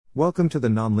Welcome to the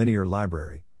Nonlinear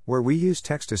Library, where we use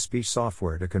text-to-speech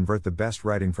software to convert the best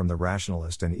writing from the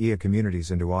Rationalist and EA communities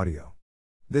into audio.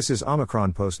 This is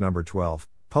Omicron Post number 12,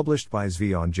 published by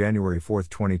SV on January 4,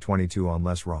 2022 on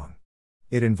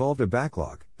LessWrong.It involved a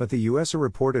backlog, but the US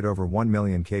reported over 1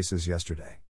 million cases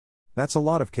yesterday. That's a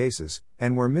lot of cases,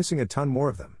 and we're missing a ton more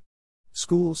of them.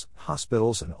 Schools,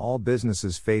 hospitals, and all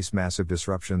businesses face massive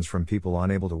disruptions from people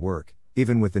unable to work,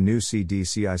 even with the new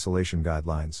CDC isolation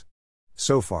guidelines.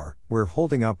 So far, we're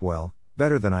holding up well,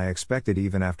 better than I expected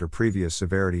even after previous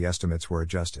severity estimates were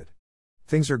adjusted.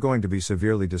 Things are going to be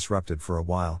severely disrupted for a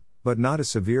while, but not as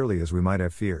severely as we might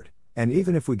have feared, and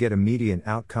even if we get a median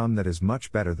outcome that is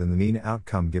much better than the mean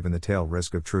outcome given the tail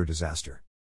risk of true disaster.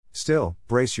 Still,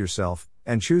 brace yourself,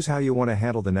 and choose how you want to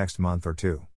handle the next month or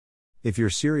two. If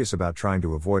you're serious about trying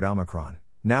to avoid Omicron,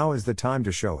 now is the time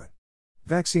to show it.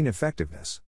 Vaccine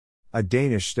effectiveness. A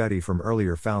Danish study from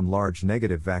earlier found large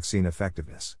negative vaccine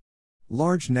effectiveness.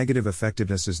 Large negative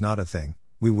effectiveness is not a thing,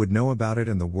 we would know about it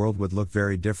and the world would look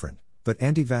very different, but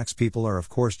anti-vax people are of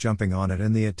course jumping on it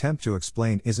and the attempt to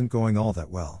explain isn't going all that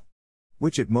well.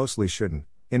 Which it mostly shouldn't,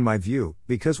 in my view,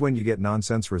 because when you get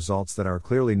nonsense results that are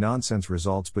clearly nonsense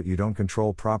results but you don't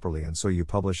control properly and so you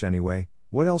publish anyway,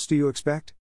 what else do you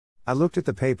expect? I looked at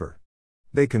the paper.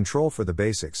 They control for the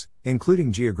basics,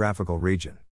 including geographical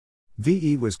region.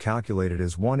 VE was calculated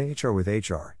as 1HR with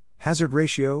HR, hazard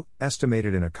ratio,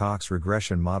 estimated in a Cox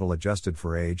regression model adjusted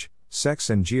for age, sex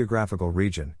and geographical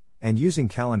region, and using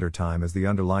calendar time as the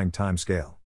underlying time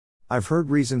scale. I've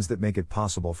heard reasons that make it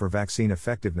possible for vaccine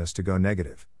effectiveness to go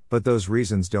negative, but those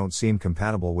reasons don't seem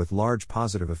compatible with large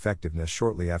positive effectiveness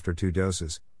shortly after 2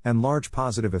 doses, and large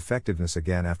positive effectiveness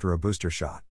again after a booster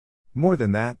shot. More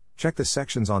than that, check the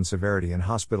sections on severity and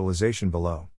hospitalization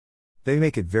below. They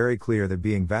make it very clear that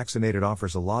being vaccinated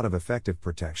offers a lot of effective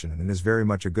protection and is very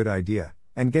much a good idea,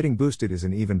 and getting boosted is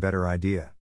an even better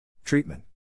idea. Treatment.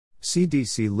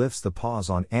 CDC lifts the pause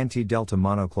on anti-Delta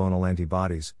monoclonal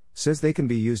antibodies, says they can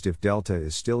be used if Delta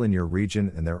is still in your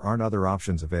region and there aren't other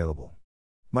options available.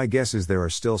 My guess is there are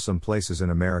still some places in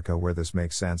America where this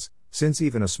makes sense, since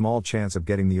even a small chance of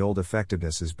getting the old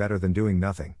effectiveness is better than doing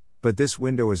nothing, but this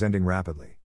window is ending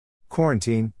rapidly.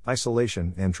 Quarantine,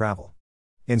 isolation, and travel.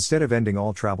 Instead of ending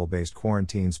all travel-based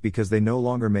quarantines because they no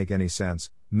longer make any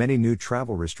sense, many new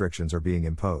travel restrictions are being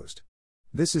imposed.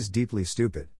 This is deeply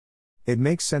stupid. It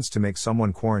makes sense to make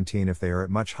someone quarantine if they are at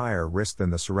much higher risk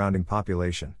than the surrounding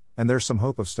population, and there's some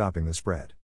hope of stopping the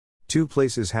spread. 2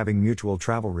 places having mutual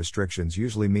travel restrictions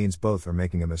usually means both are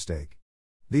making a mistake.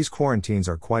 These quarantines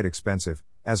are quite expensive,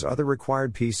 as are the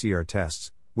required PCR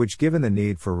tests, which given the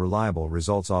need for reliable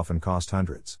results often cost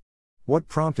hundreds. What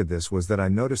prompted this was that I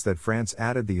noticed that France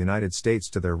added the United States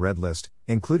to their red list,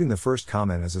 including the first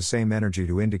comment as the same energy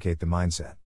to indicate the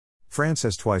mindset. France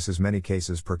has twice as many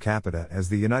cases per capita as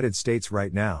the United States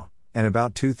right now, and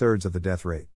about 2/3 of the death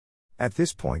rate. At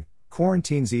this point,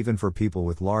 quarantines even for people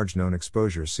with large known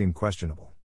exposures seem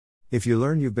questionable. If you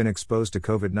learn you've been exposed to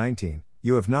COVID-19,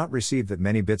 you have not received that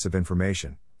many bits of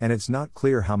information, and it's not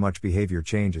clear how much behavior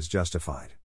change is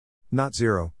justified. Not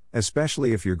zero,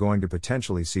 especially if you're going to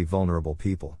potentially see vulnerable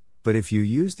people, but if you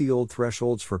use the old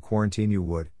thresholds for quarantine you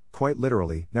would, quite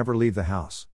literally, never leave the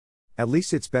house. At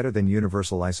least it's better than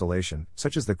universal isolation,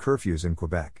 such as the curfews in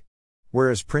Quebec.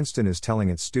 Whereas Princeton is telling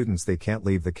its students they can't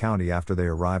leave the county after they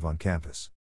arrive on campus.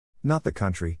 Not the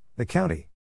country, the county.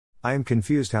 I am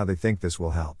confused how they think this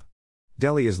will help.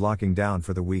 Delhi is locking down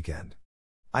for the weekend.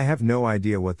 I have no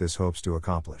idea what this hopes to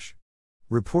accomplish.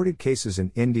 Reported cases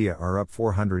in India are up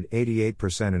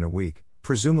 488% in a week,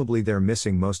 presumably they're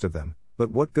missing most of them,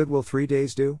 but what good will 3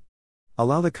 days do?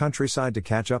 Allow the countryside to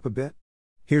catch up a bit?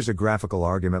 Here's a graphical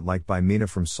argument liked by Mina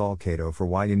from Salcato for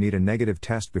why you need a negative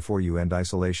test before you end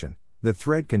isolation. The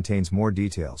thread contains more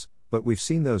details, but we've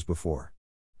seen those before.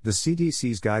 The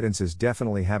CDC's guidance is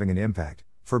definitely having an impact,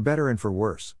 for better and for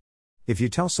worse. If you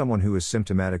tell someone who is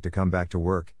symptomatic to come back to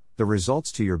work, the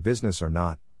results to your business are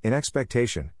not, in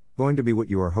expectation, going to be what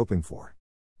you are hoping for.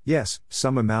 Yes,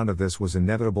 some amount of this was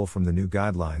inevitable from the new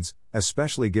guidelines,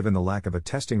 especially given the lack of a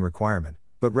testing requirement,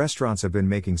 but restaurants have been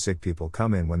making sick people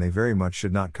come in when they very much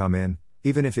should not come in,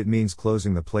 even if it means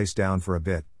closing the place down for a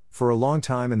bit, for a long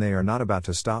time, and they are not about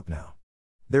to stop now.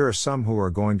 There are some who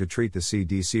are going to treat the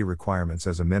CDC requirements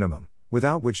as a minimum,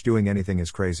 without which doing anything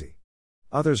is crazy.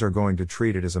 Others are going to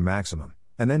treat it as a maximum,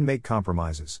 and then make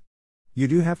compromises. You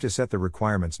do have to set the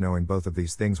requirements knowing both of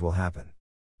these things will happen.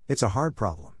 It's a hard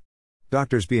problem.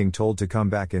 Doctors being told to come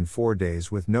back in 4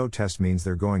 days with no test means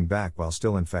they're going back while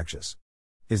still infectious.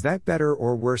 Is that better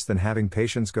or worse than having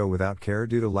patients go without care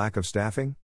due to lack of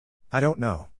staffing? I don't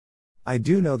know. I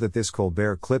do know that this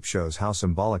Colbert clip shows how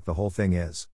symbolic the whole thing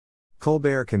is.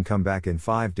 Colbert can come back in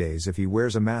 5 days if he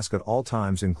wears a mask at all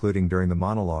times, including during the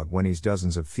monologue when he's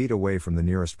dozens of feet away from the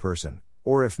nearest person,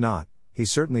 or if not, he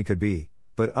certainly could be,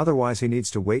 but otherwise he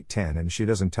needs to wait 10 and she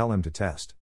doesn't tell him to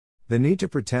test. The need to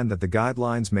pretend that the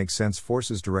guidelines make sense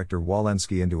forces director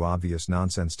Walensky into obvious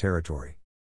nonsense territory.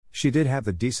 She did have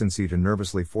the decency to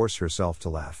nervously force herself to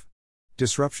laugh.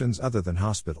 Disruptions other than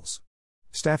hospitals.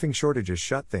 Staffing shortages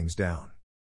shut things down.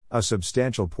 A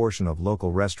substantial portion of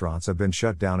local restaurants have been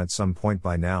shut down at some point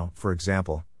by now, for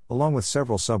example, along with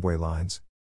several subway lines.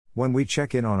 When we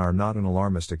check in on our Not an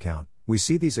Alarmist account, we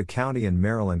see these county and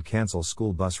Maryland cancel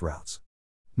school bus routes.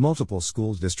 Multiple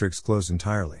school districts closed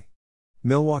entirely.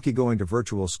 Milwaukee going to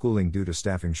virtual schooling due to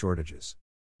staffing shortages.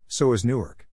 So is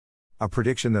Newark. A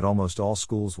prediction that almost all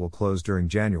schools will close during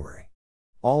January.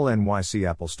 All NYC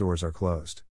Apple stores are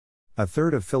closed. A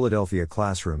third of Philadelphia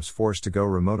classrooms forced to go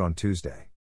remote on Tuesday.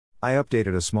 I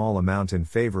updated a small amount in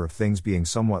favor of things being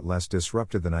somewhat less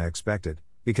disrupted than I expected,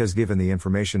 because given the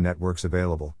information networks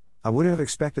available, I would have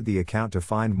expected the account to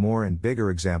find more and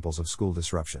bigger examples of school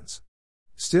disruptions.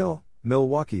 Still,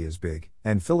 Milwaukee is big,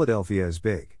 and Philadelphia is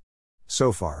big.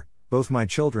 So far, both my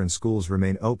children's schools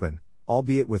remain open,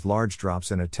 albeit with large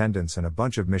drops in attendance and a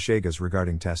bunch of mishegas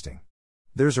regarding testing.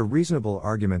 There's a reasonable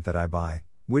argument that I buy,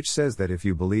 which says that if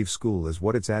you believe school is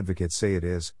what its advocates say it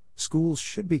is, schools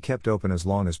should be kept open as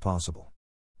long as possible.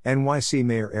 NYC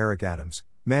Mayor Eric Adams,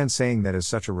 man saying that is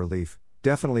such a relief,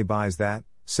 definitely buys that,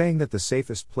 saying that the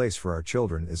safest place for our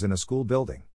children is in a school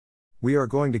building. We are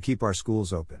going to keep our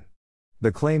schools open.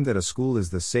 The claim that a school is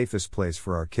the safest place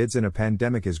for our kids in a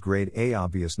pandemic is grade A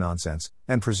obvious nonsense,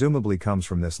 and presumably comes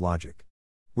from this logic.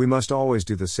 We must always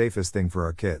do the safest thing for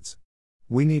our kids.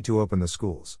 We need to open the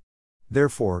schools.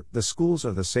 Therefore, the schools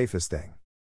are the safest thing.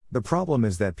 The problem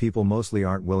is that people mostly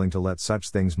aren't willing to let such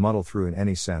things muddle through in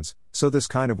any sense, so this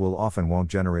kind of will often won't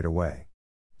generate a way.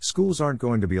 Schools aren't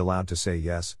going to be allowed to say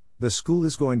yes, the school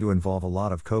is going to involve a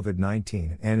lot of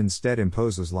COVID-19 and instead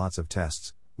imposes lots of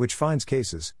tests, which finds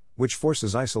cases, which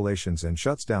forces isolations and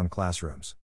shuts down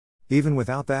classrooms. Even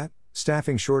without that,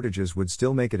 staffing shortages would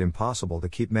still make it impossible to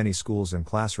keep many schools and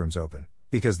classrooms open,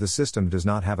 because the system does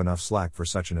not have enough slack for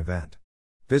such an event.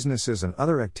 Businesses and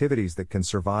other activities that can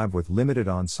survive with limited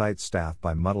on-site staff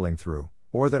by muddling through,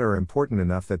 or that are important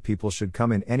enough that people should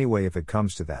come in anyway if it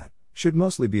comes to that, should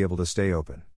mostly be able to stay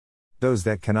open. Those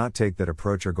that cannot take that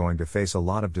approach are going to face a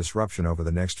lot of disruption over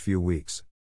the next few weeks.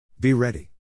 Be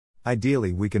ready.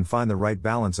 Ideally, we can find the right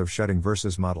balance of shutting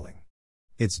versus muddling.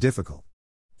 It's difficult.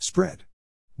 Spread.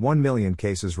 1 million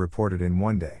cases reported in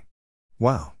one day.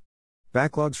 Wow.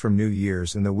 Backlogs from New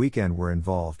Year's and the weekend were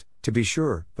involved, to be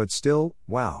sure, but still,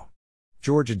 wow.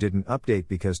 Georgia didn't update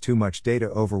because too much data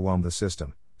overwhelmed the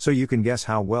system, so you can guess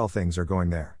how well things are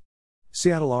going there.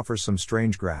 Seattle offers some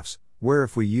strange graphs, where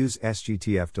if we use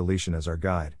SGTF deletion as our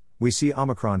guide, we see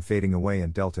Omicron fading away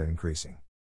and Delta increasing.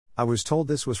 I was told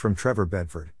this was from Trevor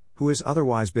Bedford, who has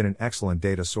otherwise been an excellent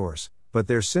data source, but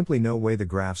there's simply no way the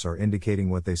graphs are indicating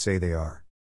what they say they are.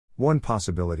 One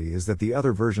possibility is that the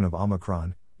other version of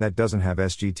Omicron, that doesn't have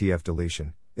SGTF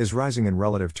deletion, is rising in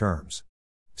relative terms.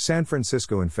 San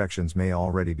Francisco infections may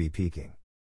already be peaking.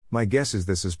 My guess is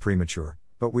this is premature,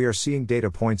 but we are seeing data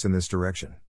points in this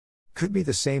direction. Could be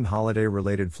the same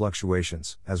holiday-related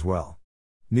fluctuations, as well.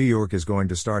 New York is going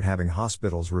to start having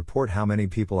hospitals report how many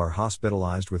people are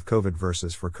hospitalized with COVID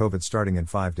versus for COVID starting in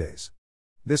 5 days.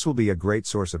 This will be a great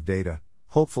source of data,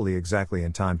 hopefully exactly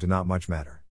in time to not much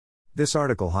matter. This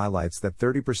article highlights that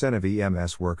 30% of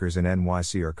EMS workers in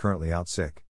NYC are currently out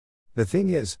sick. The thing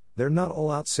is, they're not all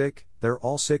out sick, they're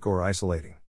all sick or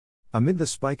isolating. Amid the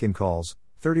spike in calls,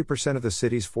 30% of the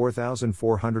city's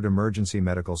 4,400 emergency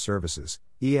medical services,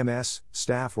 EMS,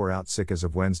 staff were out sick as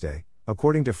of Wednesday,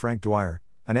 according to Frank Dwyer,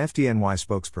 an FDNY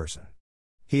spokesperson.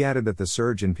 He added that the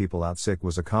surge in people out sick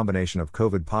was a combination of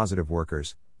COVID-positive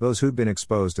workers, those who'd been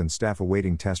exposed and staff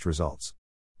awaiting test results.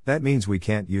 That means we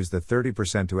can't use the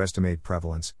 30% to estimate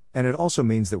prevalence, and it also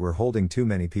means that we're holding too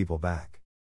many people back.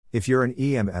 If you're an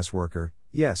EMS worker,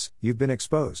 yes, you've been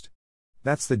exposed.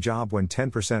 That's the job when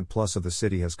 10% plus of the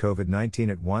city has COVID-19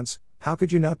 at once. How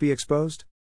could you not be exposed?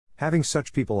 Having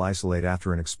such people isolate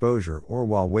after an exposure or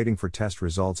while waiting for test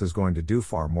results is going to do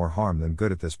far more harm than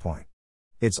good at this point.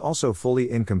 It's also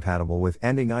fully incompatible with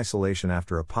ending isolation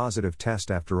after a positive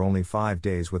test after only 5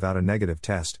 days without a negative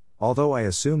test, although I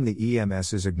assume the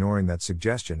EMS is ignoring that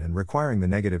suggestion and requiring the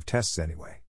negative tests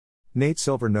anyway. Nate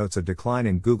Silver notes a decline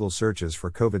in Google searches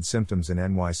for COVID symptoms in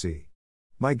NYC.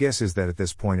 My guess is that at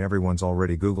this point everyone's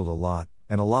already Googled a lot,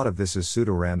 and a lot of this is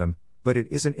pseudo-random, but it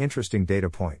is an interesting data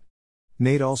point.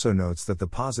 Nate also notes that the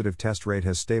positive test rate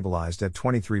has stabilized at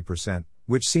 23%,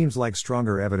 which seems like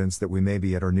stronger evidence that we may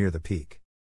be at or near the peak.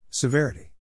 Severity.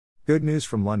 Good news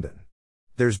from London.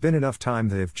 There's been enough time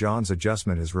that if John's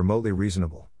adjustment is remotely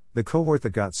reasonable, the cohort that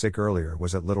got sick earlier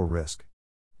was at little risk.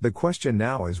 The question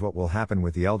now is what will happen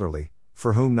with the elderly,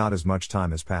 for whom not as much time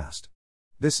has passed.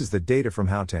 This is the data from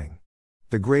Haoteng.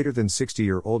 The greater than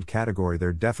 60-year-old category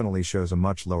there definitely shows a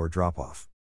much lower drop-off.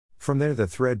 From there the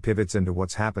thread pivots into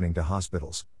what's happening to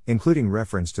hospitals, including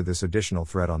reference to this additional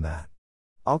thread on that.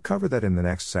 I'll cover that in the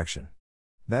next section.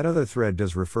 That other thread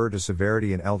does refer to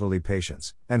severity in elderly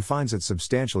patients, and finds it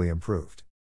substantially improved.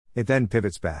 It then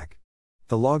pivots back.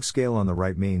 The log scale on the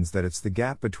right means that it's the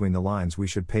gap between the lines we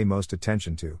should pay most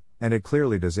attention to, and it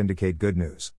clearly does indicate good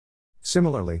news.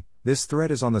 Similarly, this thread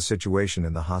is on the situation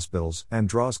in the hospitals and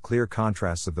draws clear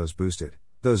contrasts of those boosted,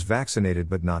 those vaccinated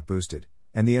but not boosted,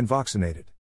 and the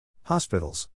unvaccinated.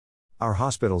 Hospitals. Our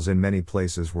hospitals in many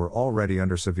places were already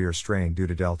under severe strain due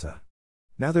to Delta.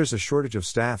 Now there's a shortage of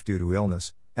staff due to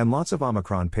illness, and lots of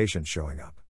Omicron patients showing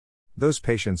up. Those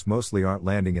patients mostly aren't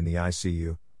landing in the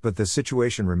ICU, but the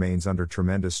situation remains under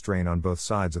tremendous strain on both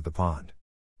sides of the pond.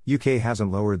 UK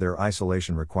hasn't lowered their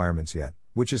isolation requirements yet,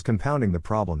 which is compounding the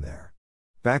problem there.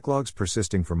 Backlogs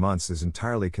persisting for months is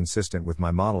entirely consistent with my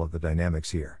model of the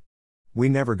dynamics here. We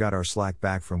never got our slack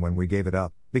back from when we gave it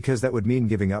up, because that would mean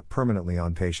giving up permanently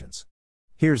on patients.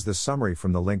 Here's the summary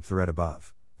from the linked thread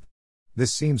above.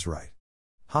 This seems right.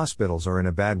 Hospitals are in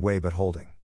a bad way but holding.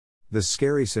 The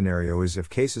scary scenario is if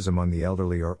cases among the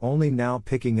elderly are only now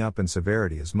picking up and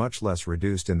severity is much less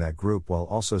reduced in that group while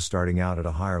also starting out at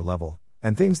a higher level,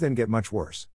 and things then get much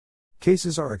worse.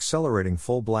 Cases are accelerating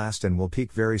full blast and will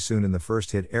peak very soon in the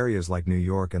first hit areas like New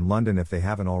York and London if they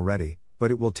haven't already, but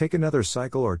it will take another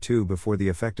cycle or two before the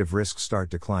effective risks start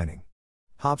declining.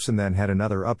 Hobson then had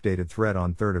another updated thread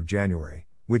on 3rd of January,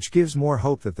 which gives more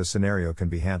hope that the scenario can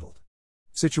be handled.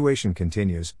 Situation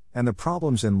continues, and the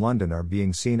problems in London are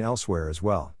being seen elsewhere as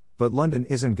well, but London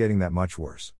isn't getting that much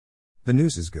worse. The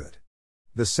news is good.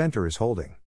 The center is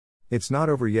holding. It's not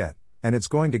over yet, and it's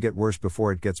going to get worse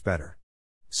before it gets better.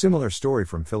 Similar story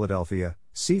from Philadelphia,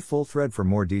 see full thread for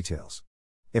more details.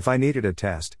 If I needed a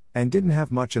test, and didn't have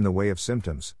much in the way of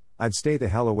symptoms, I'd stay the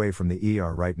hell away from the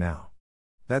ER right now.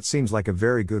 That seems like a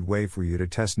very good way for you to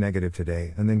test negative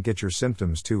today and then get your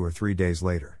symptoms 2 or 3 days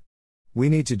later. We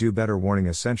need to do better warning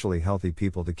essentially healthy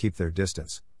people to keep their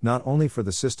distance, not only for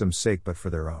the system's sake but for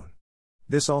their own.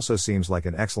 This also seems like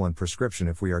an excellent prescription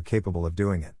if we are capable of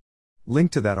doing it.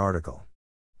 Link to that article.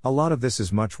 A lot of this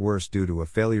is much worse due to a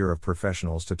failure of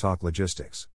professionals to talk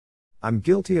logistics. I'm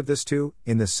guilty of this too,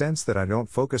 in the sense that I don't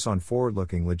focus on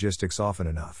forward-looking logistics often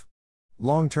enough.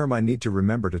 Long term I need to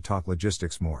remember to talk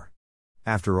logistics more.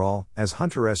 After all, as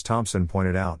Hunter S. Thompson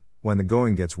pointed out, when the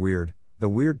going gets weird, the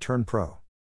weird turn pro.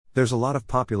 There's a lot of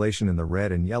population in the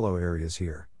red and yellow areas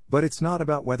here, but it's not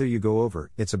about whether you go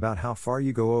over, it's about how far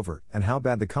you go over, and how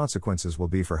bad the consequences will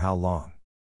be for how long.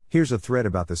 Here's a thread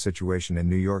about the situation in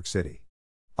New York City.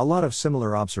 A lot of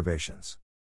similar observations.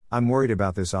 I'm worried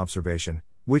about this observation,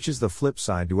 which is the flip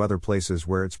side to other places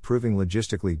where it's proving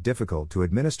logistically difficult to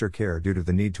administer care due to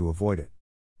the need to avoid it.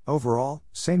 Overall,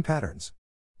 same patterns.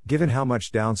 Given how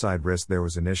much downside risk there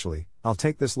was initially, I'll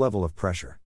take this level of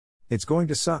pressure. It's going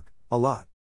to suck, a lot.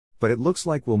 But it looks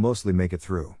like we'll mostly make it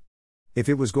through. If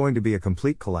it was going to be a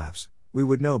complete collapse, we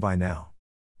would know by now.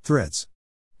 Threads.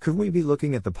 Could we be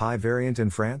looking at the Pi variant in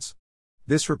France?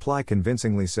 This reply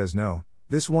convincingly says no.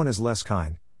 This one is less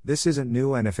kind, this isn't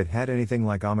new, and if it had anything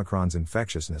like Omicron's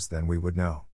infectiousness then we would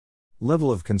know.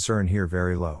 Level of concern here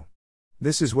very low.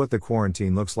 This is what the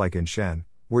quarantine looks like in Shen,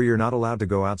 where you're not allowed to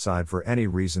go outside for any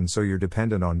reason so you're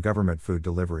dependent on government food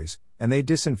deliveries, and they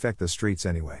disinfect the streets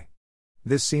anyway.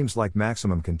 This seems like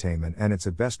maximum containment and it's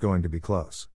at best going to be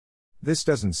close. This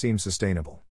doesn't seem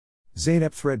sustainable.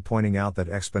 Zainab thread pointing out that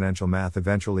exponential math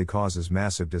eventually causes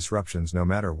massive disruptions no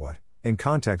matter what, in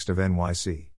context of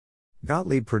NYC.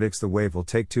 Gottlieb predicts the wave will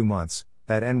take 2 months,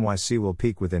 that NYC will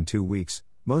peak within 2 weeks,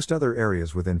 most other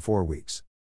areas within 4 weeks.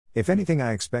 If anything,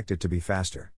 I expect it to be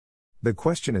faster. The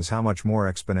question is how much more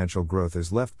exponential growth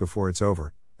is left before it's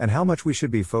over, and how much we should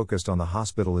be focused on the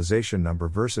hospitalization number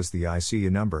versus the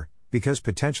ICU number, because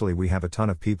potentially we have a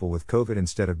ton of people with COVID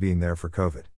instead of being there for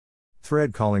COVID.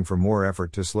 Thread calling for more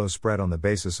effort to slow spread on the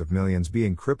basis of millions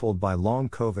being crippled by long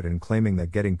COVID and claiming that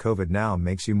getting COVID now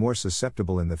makes you more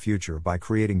susceptible in the future by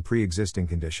creating pre-existing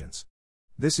conditions.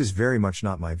 This is very much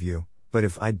not my view, but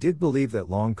if I did believe that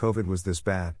long COVID was this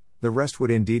bad, the rest would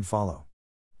indeed follow.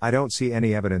 I don't see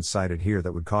any evidence cited here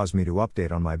that would cause me to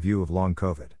update on my view of long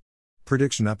COVID.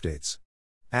 Prediction updates.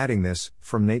 Adding this,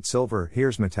 from Nate Silver,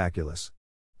 here's Metaculous.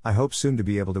 I hope soon to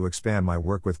be able to expand my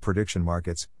work with prediction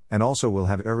markets, and also will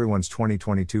have everyone's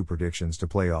 2022 predictions to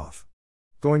play off.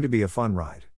 Going to be a fun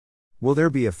ride. Will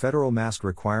there be a federal mask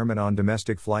requirement on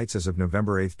domestic flights as of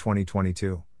November 8,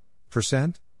 2022?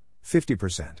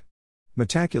 50%.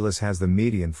 Metaculus has the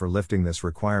median for lifting this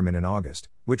requirement in August,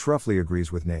 which roughly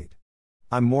agrees with Nate.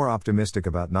 I'm more optimistic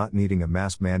about not needing a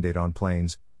mask mandate on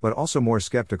planes, but also more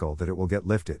skeptical that it will get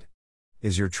lifted.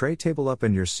 Is your tray table up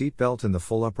and your seatbelt in the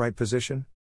full upright position?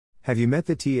 Have you met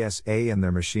the TSA and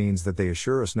their machines that they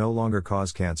assure us no longer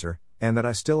cause cancer, and that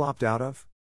I still opt out of?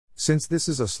 Since this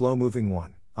is a slow-moving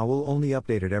one, I will only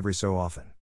update it every so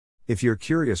often. If you're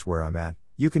curious where I'm at,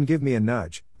 you can give me a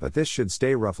nudge, but this should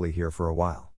stay roughly here for a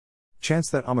while.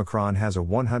 Chance that Omicron has a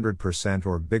 100%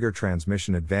 or bigger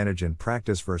transmission advantage in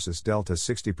practice versus Delta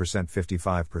 60%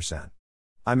 55%.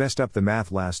 I messed up the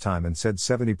math last time and said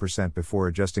 70% before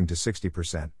adjusting to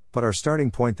 60%, but our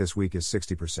starting point this week is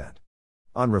 60%.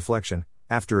 On reflection,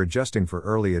 after adjusting for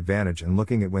early advantage and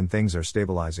looking at when things are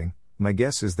stabilizing, my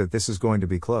guess is that this is going to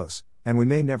be close, and we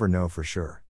may never know for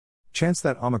sure. Chance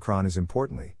that Omicron is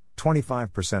importantly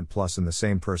 25% plus in the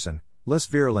same person, less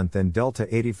virulent than Delta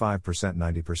 85%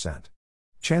 90%.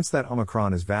 Chance that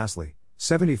Omicron is vastly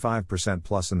 75%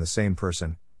 plus in the same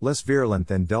person, less virulent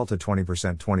than Delta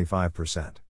 20%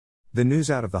 25%. The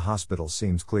news out of the hospital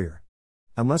seems clear.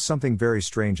 Unless something very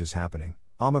strange is happening,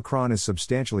 Omicron is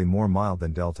substantially more mild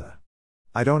than Delta.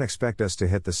 I don't expect us to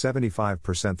hit the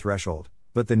 75% threshold,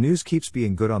 but the news keeps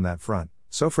being good on that front,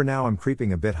 so for now I'm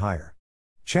creeping a bit higher.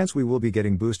 Chance we will be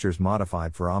getting boosters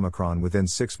modified for Omicron within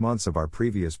 6 months of our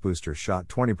previous booster shot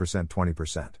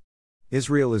 20%.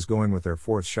 Israel is going with their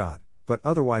 4th shot, but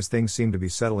otherwise things seem to be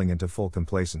settling into full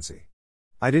complacency.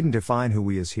 I didn't define who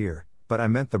we is here, but I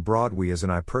meant the broad we as in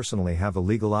I personally have the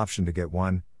legal option to get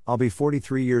one. I'll be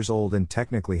 43 years old and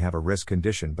technically have a risk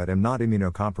condition but am not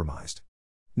immunocompromised.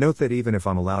 Note that even if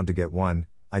I'm allowed to get one,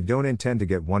 I don't intend to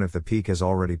get one if the peak has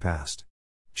already passed.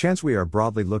 Chance we are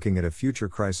broadly looking at a future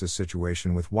crisis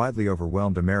situation with widely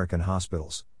overwhelmed American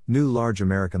hospitals, new large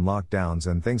American lockdowns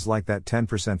and things like that 10%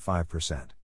 5%.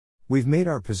 We've made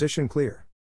our position clear.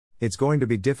 It's going to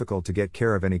be difficult to get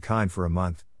care of any kind for a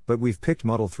month, but we've picked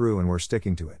muddle through and we're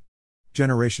sticking to it.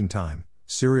 Generation time,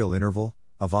 serial interval,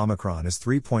 of Omicron is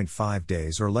 3.5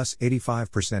 days or less 85%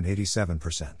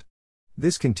 87%.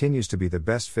 This continues to be the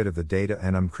best fit of the data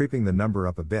and I'm creeping the number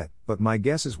up a bit, but my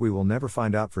guess is we will never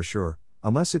find out for sure,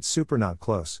 unless it's super not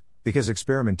close, because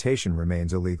experimentation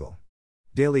remains illegal.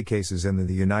 Daily cases in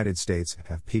the United States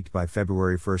have peaked by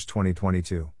February 1,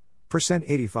 2022,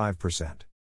 85%.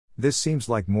 This seems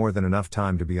like more than enough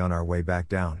time to be on our way back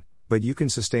down, but you can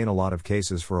sustain a lot of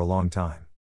cases for a long time.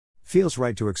 Feels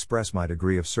right to express my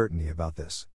degree of certainty about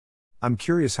this. I'm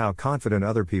curious how confident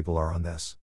other people are on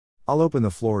this. I'll open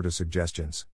the floor to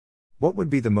suggestions. What would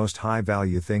be the most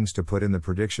high-value things to put in the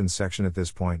predictions section at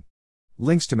this point?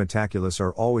 Links to Metaculus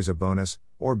are always a bonus,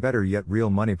 or better yet real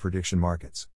money prediction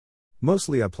markets.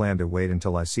 Mostly I plan to wait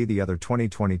until I see the other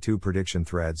 2022 prediction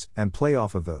threads and play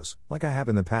off of those, like I have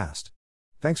in the past.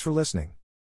 Thanks for listening.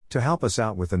 To help us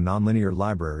out with the Nonlinear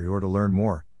Library or to learn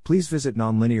more, please visit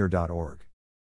nonlinear.org.